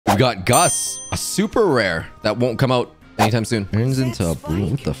got Gus, a super rare that won't come out anytime soon. Turns into a balloon.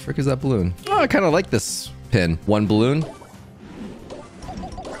 What the frick is that balloon? Oh, I kind of like this pin. One balloon.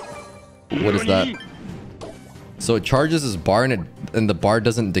 What is that? So it charges this bar and the bar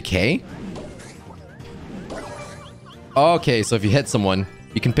doesn't decay? Okay, so if you hit someone,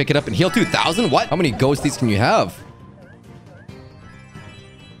 you can pick it up and heal 2,000? What? How many ghosties can you have?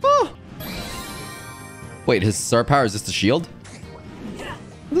 Oh. Wait, his star power is just a shield?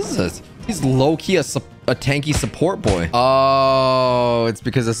 What is this? He's low-key a tanky support boy. Oh, it's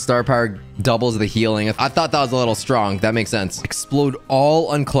because the star power doubles the healing. I thought that was a little strong. That makes sense. Explode all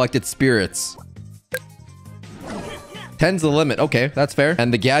uncollected spirits. 10's the limit. Okay, that's fair.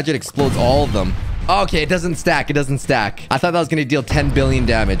 And the gadget explodes all of them. Okay, it doesn't stack. It doesn't stack. I thought that was going to deal 10 billion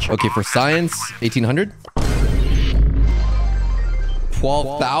damage. Okay, for science, 1,800.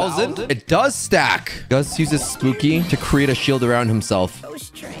 12,000. It does stack. Gus uses Spooky to create a shield around himself.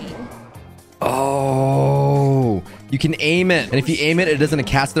 Oh, you can aim it. And if you aim it, it doesn't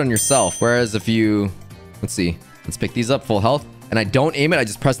cast it on yourself. Whereas if you... Let's see. Let's pick these up. Full health. And I don't aim it. I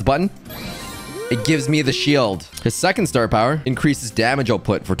just press the button. It gives me the shield. His second star power increases damage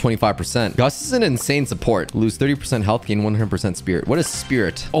output for 25%. Gus is an insane support. Lose 30% health, gain 100% spirit. What is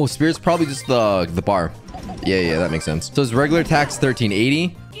spirit? Oh, spirit's probably just the bar. Yeah, that makes sense. So his regular attack's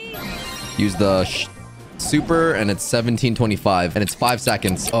 1380. Use the super and it's 1725 and it's 5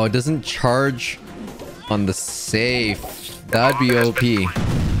 seconds. Oh, it doesn't charge on the safe. That'd be OP.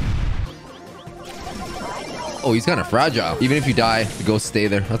 Oh, he's kind of fragile. Even if you die, the ghosts stay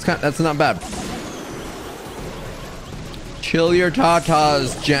there. That's not bad. Chill your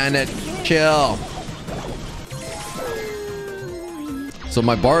tatas, Janet. Chill. So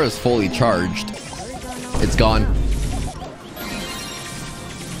my bar is fully charged. It's gone.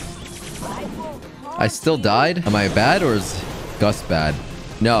 I still died? Am I bad or is Gus bad?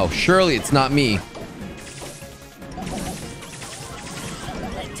 No, surely it's not me.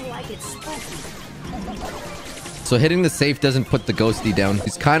 So hitting the safe doesn't put the ghosty down.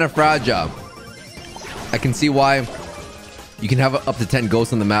 He's kind of fragile. I can see why you can have up to 10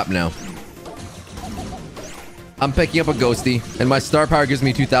 ghosts on the map now. I'm picking up a ghosty and my star power gives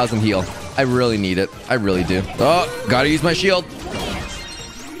me 2,000 heal. I really need it. I really do. Oh, gotta use my shield.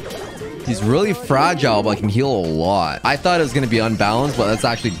 He's really fragile, but I can heal a lot. I thought it was going to be unbalanced, but that's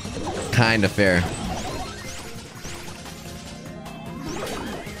actually kind of fair.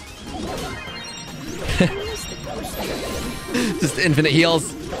 Just infinite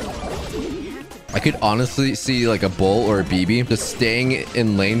heals. I could honestly see like a bull or a BB just staying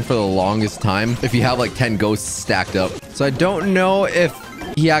in lane for the longest time if you have like 10 ghosts stacked up. So I don't know if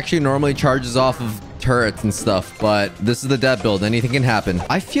he actually normally charges off of turrets and stuff, but this is the death build. Anything can happen.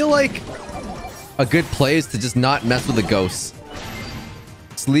 I feel like a good play is to just not mess with the ghosts.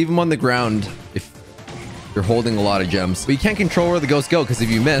 Just leave them on the ground if you're holding a lot of gems. But you can't control where the ghosts go because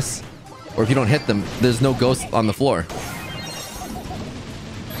if you miss or if you don't hit them, there's no ghost on the floor.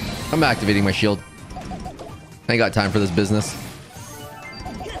 I'm activating my shield. I ain't got time for this business.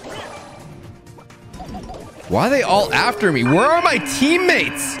 Why are they all after me? Where are my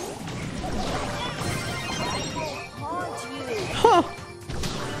teammates? Huh.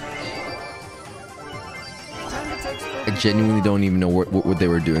 I genuinely don't even know what they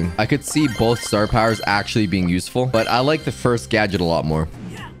were doing. I could see both star powers actually being useful, but I like the first gadget a lot more.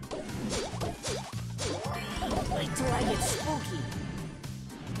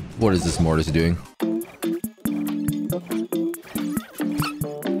 What is this mortis doing?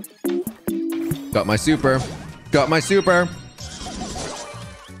 Got my super. Got my super.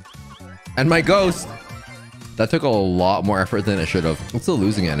 And my ghost. That took a lot more effort than it should have. It's a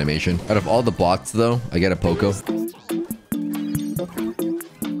losing animation. Out of all the bots, though, I get a Poco.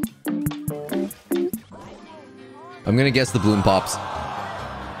 I'm gonna guess the bloom pops.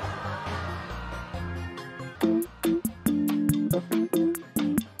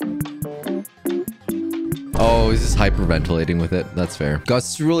 Oh, he's just hyperventilating with it. That's fair.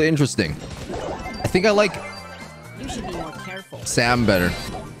 Gus is really interesting. I think I like You should be more careful. Sam better.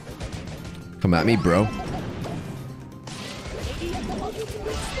 Come at me, bro.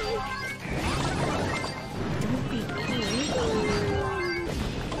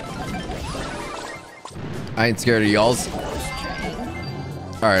 I ain't scared of y'alls.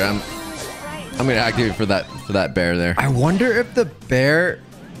 All right, I'm gonna activate for that bear there. I wonder if the bear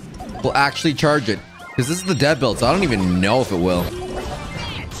will actually charge it. Because this is the dead build, so I don't even know if it will.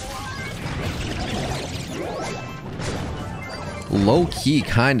 Low-key,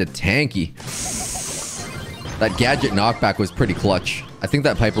 kind of tanky. That gadget knockback was pretty clutch. I think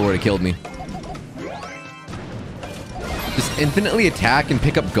that Piper would have killed me. just infinitely attack and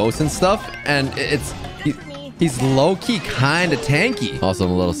pick up ghosts and stuff. And he's low-key kind of tanky. Also,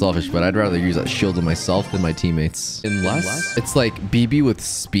 I'm a little selfish, but I'd rather use that shield on myself than my teammates. Unless it's like BB with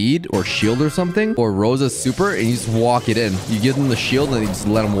speed or shield or something, or Rosa's super, and you just walk it in. You give them the shield and you just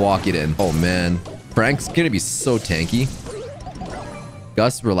let them walk it in. Oh, man. Frank's gonna be so tanky.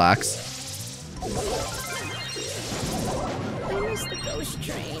 Gus, relax.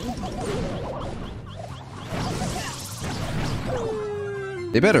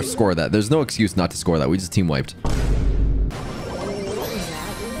 They better score that. There's no excuse not to score that. We just team wiped.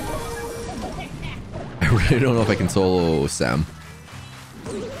 I really don't know if I can solo Sam.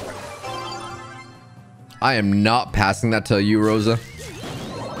 I am not passing that to you, Rosa.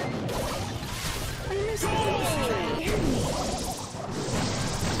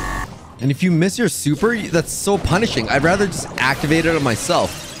 And if you miss your super, that's so punishing. I'd rather just activate it on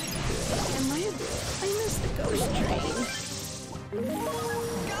myself.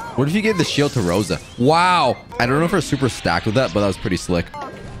 What if you gave the shield to Rosa? Wow. I don't know if her super stacked with that, but that was pretty slick.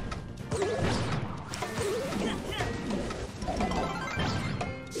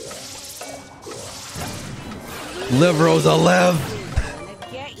 Live, Rosa, live.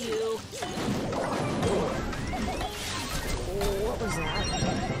 Get you. What was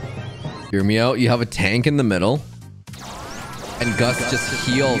that? Hear me out. You have a tank in the middle. And Gus just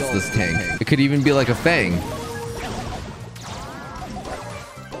heals this tank. It could even be like a Fang.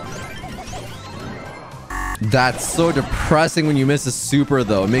 That's so depressing when you miss a super,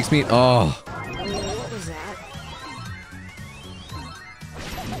 though. It makes me... Oh. What was that?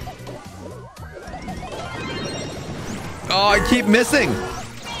 Oh, I keep missing.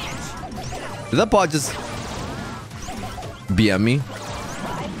 Did that bot just... BM me?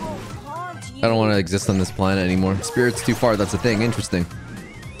 I don't want to exist on this planet anymore. Spirit's too far. That's a thing. Interesting.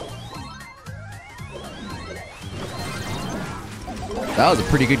 That was a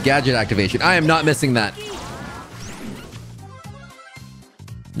pretty good gadget activation. I am not missing that.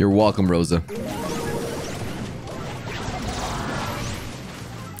 You're welcome, Rosa.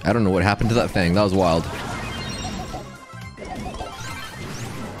 I don't know what happened to that Fang. That was wild.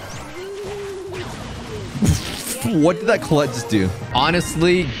 What did that Colette just do?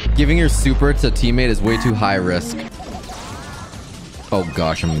 Honestly, giving your super to a teammate is way too high risk. Oh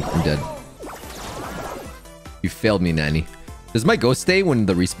gosh, I'm dead. You failed me, Nanny. Does my ghost stay when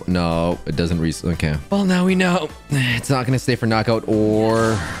the respawn? No, it doesn't respawn. Okay. Well, now we know. It's not going to stay for knockout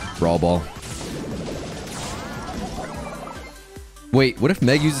or brawl ball. Wait, what if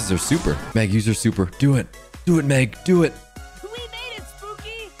Meg uses her super? Meg, use her super. Do it. Do it, Meg. Do it. We made it,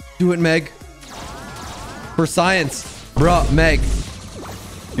 Spooky. Do it, Meg. For science. Bruh, Meg.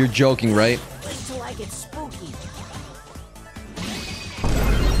 You're joking, right? Wait till I get spooky.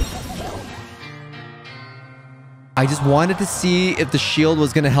 I just wanted to see if the shield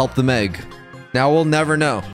was going to help the Meg. Now we'll never know.